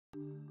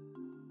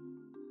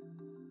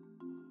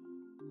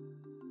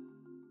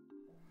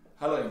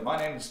Hello, my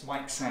name is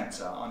Mike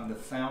Santer. I'm the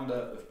founder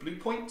of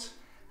BluPoint,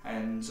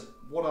 and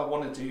what I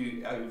want to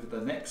do over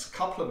the next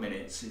couple of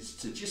minutes is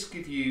to just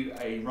give you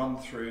a run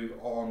through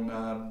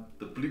on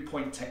the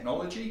BluPoint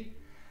technology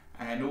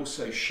and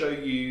also show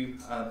you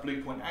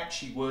BluPoint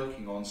actually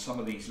working on some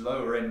of these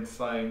lower end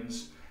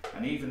phones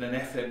and even an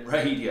FM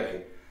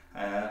radio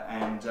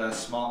and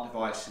smart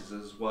devices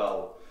as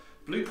well.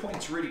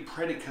 BluPoint's really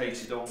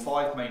predicated on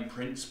 5 main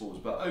principles,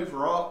 but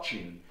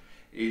overarching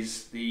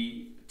is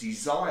the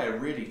desire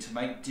really to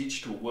make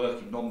digital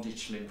work in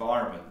non-digital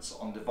environments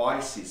on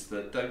devices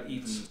that don't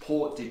even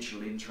support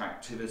digital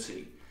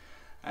interactivity.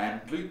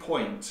 And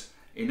BluPoint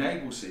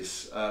enables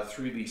this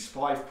through these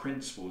 5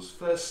 principles.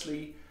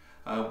 Firstly,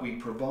 we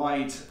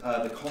provide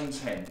the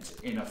content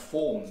in a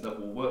form that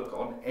will work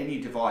on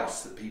any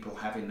device that people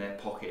have in their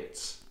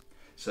pockets.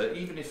 So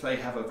even if they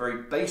have a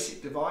very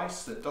basic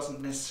device that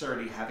doesn't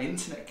necessarily have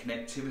internet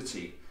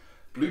connectivity,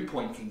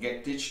 BluPoint can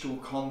get digital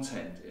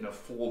content in a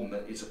form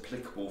that is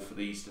applicable for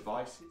these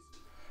devices.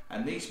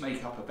 And these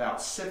make up about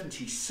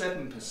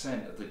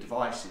 77% of the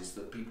devices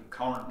that people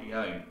currently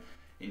own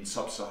in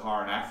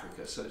sub-Saharan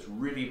Africa. So it's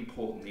really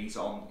important these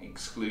aren't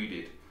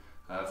excluded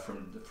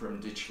from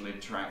digital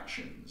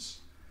interactions.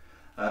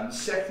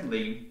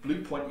 Secondly,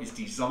 BluPoint is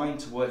designed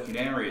to work in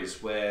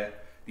areas where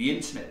the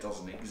internet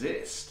doesn't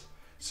exist.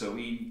 So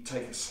we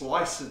take a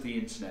slice of the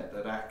internet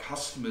that our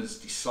customers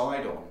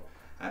decide on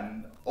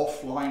and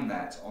offline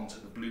that onto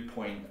the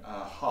BluPoint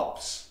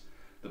hubs.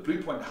 The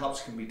BluPoint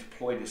hubs can be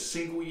deployed as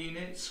single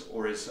units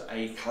or as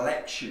a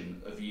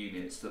collection of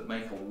units that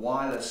make a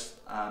wireless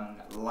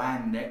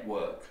LAN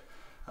network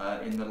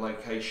in the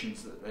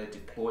locations that they're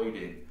deployed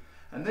in.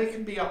 And they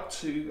can be up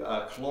to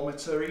a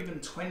kilometre,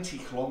 even 20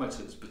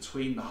 kilometres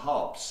between the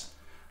hubs,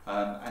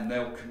 and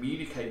they'll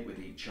communicate with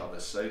each other.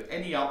 So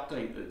any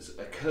update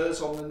that occurs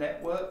on the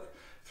network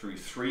through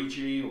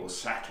 3G or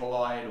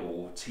satellite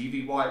or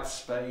TV white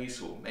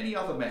space or many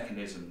other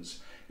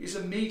mechanisms is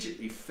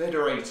immediately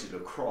federated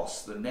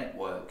across the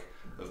network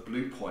of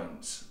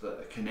BluPoints that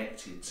are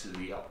connected to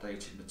the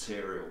updated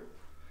material.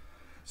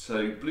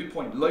 So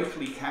BluPoint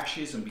locally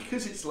caches, and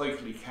because it's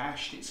locally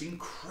cached, it's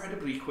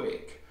incredibly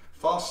quick,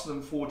 faster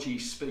than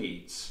 4G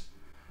speeds.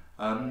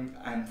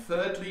 And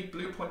thirdly,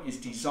 BluPoint is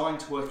designed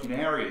to work in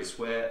areas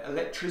where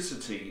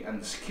electricity and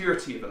the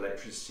security of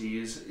electricity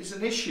is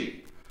an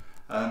issue.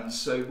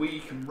 So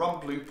we can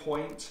run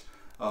BluPoint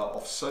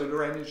off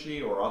solar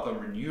energy or other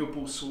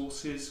renewable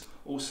sources,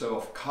 also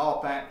off car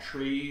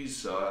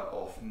batteries,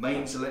 off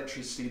mains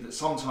electricity that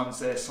sometimes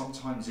there,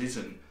 sometimes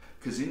isn't,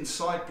 because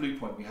inside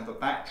BluPoint we have a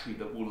battery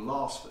that will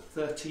last for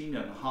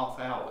 13.5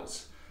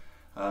 hours.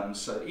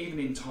 So even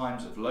in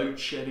times of load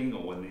shedding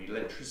or when the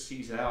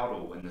electricity's out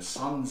or when the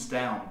sun's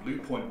down,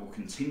 BluPoint will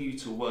continue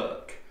to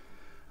work.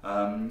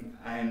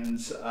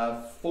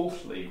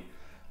 Fourthly,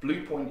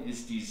 BluPoint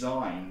is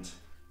designed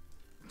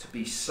to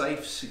be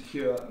safe,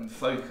 secure and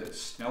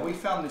focused. Now we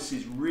found this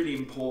is really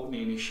important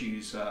in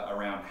issues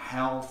around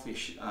health,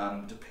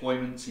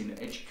 deployments in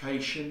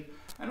education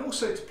and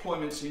also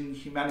deployments in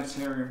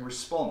humanitarian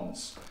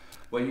response,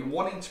 where you're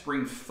wanting to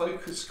bring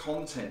focused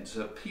content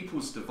to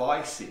people's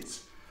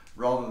devices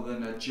rather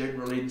than a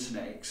general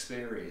internet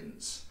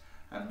experience.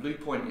 And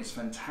BluPoint is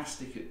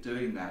fantastic at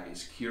doing that.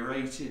 It's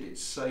curated,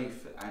 it's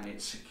safe and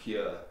it's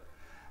secure.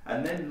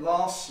 And then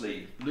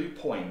lastly,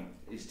 BluPoint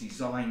is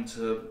designed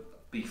to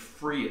be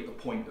free at the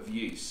point of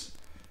use.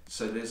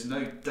 So there's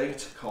no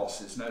data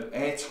costs, there's no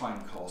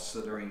airtime costs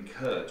that are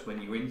incurred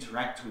when you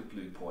interact with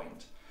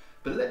BluPoint.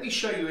 But let me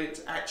show you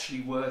it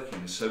actually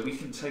working. So we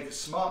can take a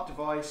smart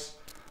device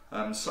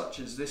such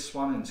as this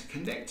one, and to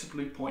connect to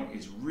BluPoint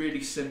is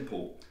really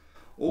simple.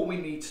 All we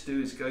need to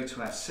do is go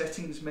to our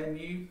settings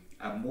menu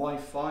and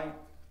Wi-Fi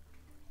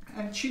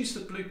and choose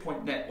the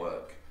BluPoint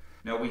network.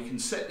 Now we can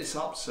set this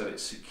up so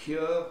it's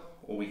secure,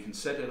 or we can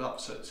set it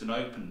up so it's an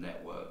open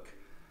network.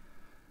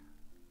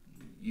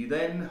 You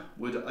then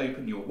would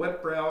open your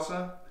web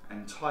browser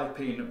and type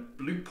in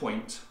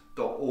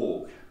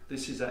bluepoint.org.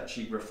 This is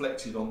actually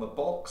reflected on the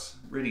box.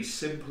 Really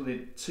simple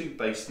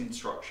 2-based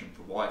instruction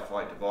for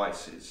Wi-Fi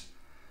devices.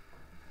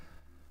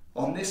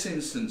 On this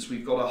instance,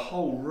 we've got a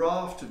whole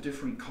raft of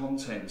different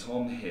content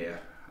on here,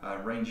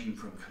 ranging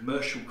from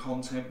commercial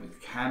content with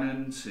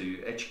Canon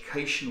to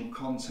educational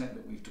content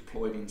that we've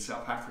deployed in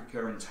South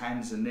Africa and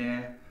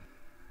Tanzania.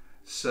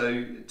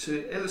 So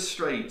to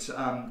illustrate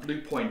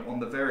BluPoint on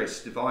the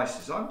various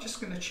devices, I'm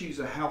just going to choose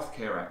a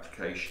healthcare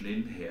application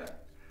in here.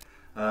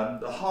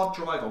 The hard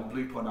drive on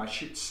BluPoint, I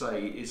should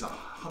say, is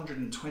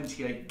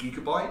 128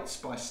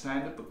 gigabytes by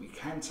standard, but we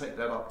can take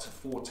that up to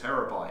 4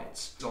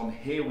 terabytes. On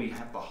here we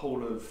have the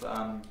whole of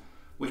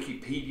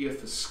Wikipedia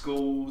for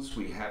schools.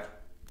 We have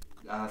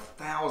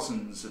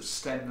thousands of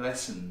STEM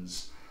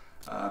lessons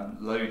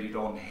loaded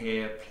on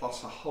here,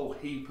 plus a whole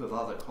heap of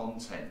other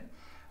content.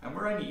 And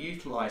we're only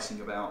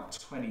utilising about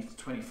 20 to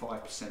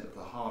 25% of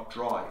the hard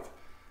drive.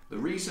 The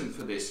reason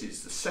for this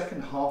is the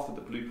second half of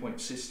the BluPoint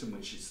system,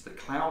 which is the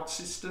cloud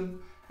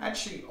system,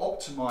 actually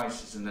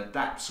optimizes and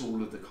adapts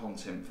all of the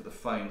content for the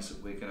phones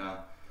that we're going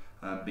to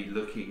be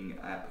looking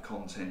at the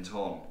content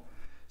on.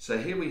 So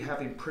here we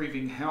have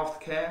improving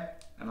healthcare,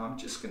 and I'm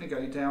just going to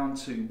go down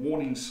to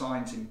warning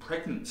signs in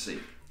pregnancy.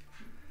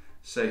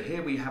 So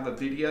here we have a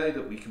video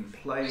that we can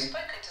play, We've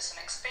spoken to some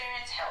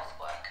experienced health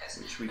workers,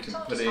 which we can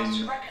put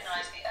in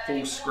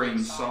full screen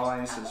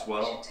size as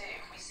well.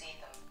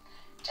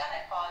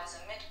 Janet is a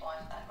midwife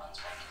and runs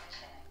regular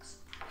clinics.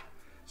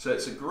 So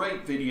it's a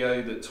great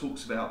video that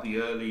talks about the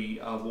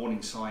early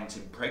warning signs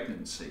in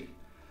pregnancy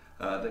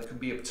that can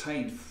be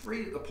obtained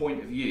free at the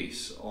point of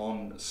use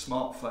on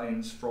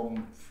smartphones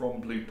from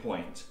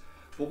BluPoint.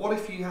 But what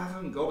if you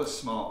haven't got a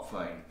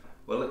smartphone?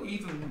 Well,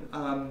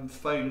 even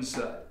phones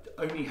that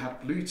only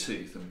have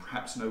Bluetooth and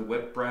perhaps no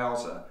web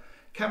browser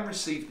can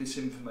receive this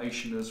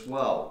information as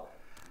well.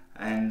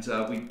 And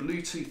we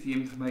Bluetooth the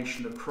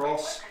information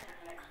across,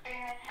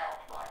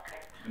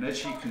 and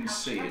as you can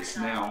see, it's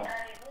now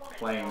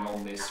playing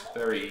on this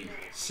very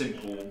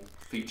simple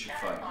feature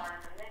phone.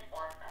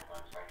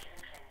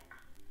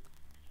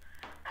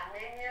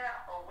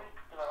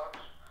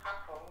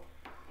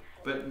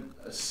 But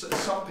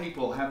some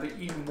people have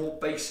even more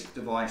basic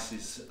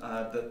devices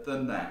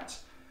than that,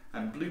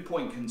 and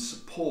BluPoint can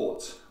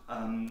support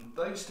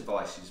those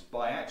devices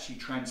by actually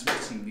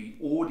transmitting the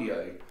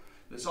audio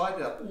that's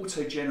either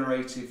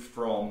auto-generated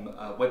from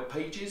web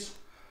pages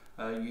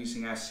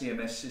using our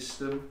CMS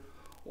system,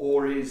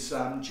 or is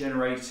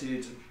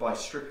generated by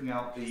stripping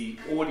out the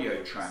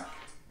audio track.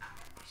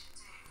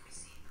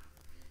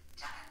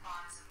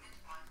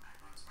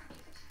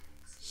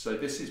 So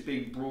this is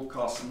being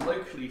broadcast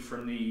locally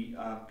from the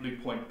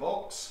BluPoint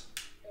box,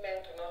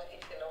 Men do not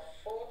eat enough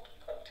food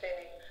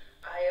containing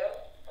iron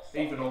or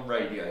even on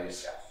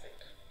radios.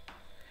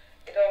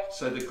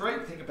 So the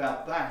great thing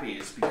about that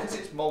is, because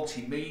it's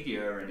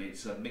multimedia and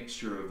it's a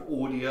mixture of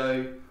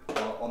audio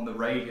on the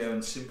radio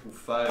and simple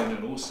phone,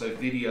 and also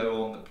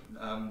video on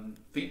the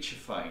feature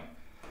phone,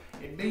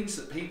 it means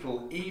that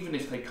people, even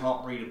if they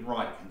can't read and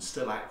write, can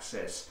still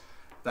access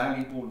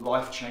valuable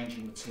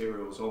life-changing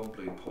materials on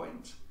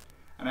BluPoint.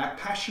 And our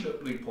passion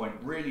at BluPoint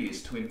really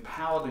is to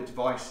empower the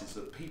devices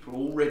that people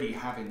already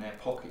have in their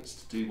pockets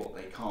to do what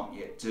they can't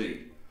yet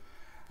do.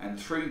 And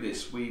through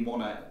this, we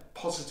want to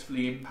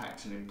positively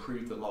impact and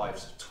improve the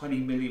lives of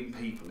 20 million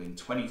people in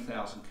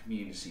 20,000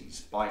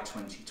 communities by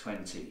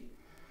 2020.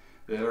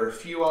 There are a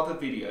few other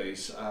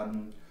videos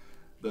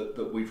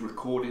that we've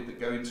recorded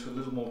that go into a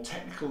little more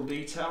technical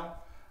detail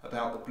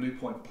about the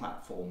BluPoint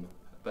platform.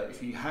 But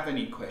if you have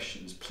any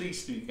questions,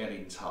 please do get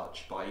in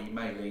touch by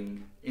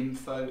emailing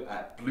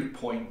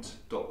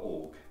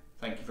info@blupoint.org.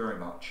 Thank you very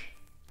much.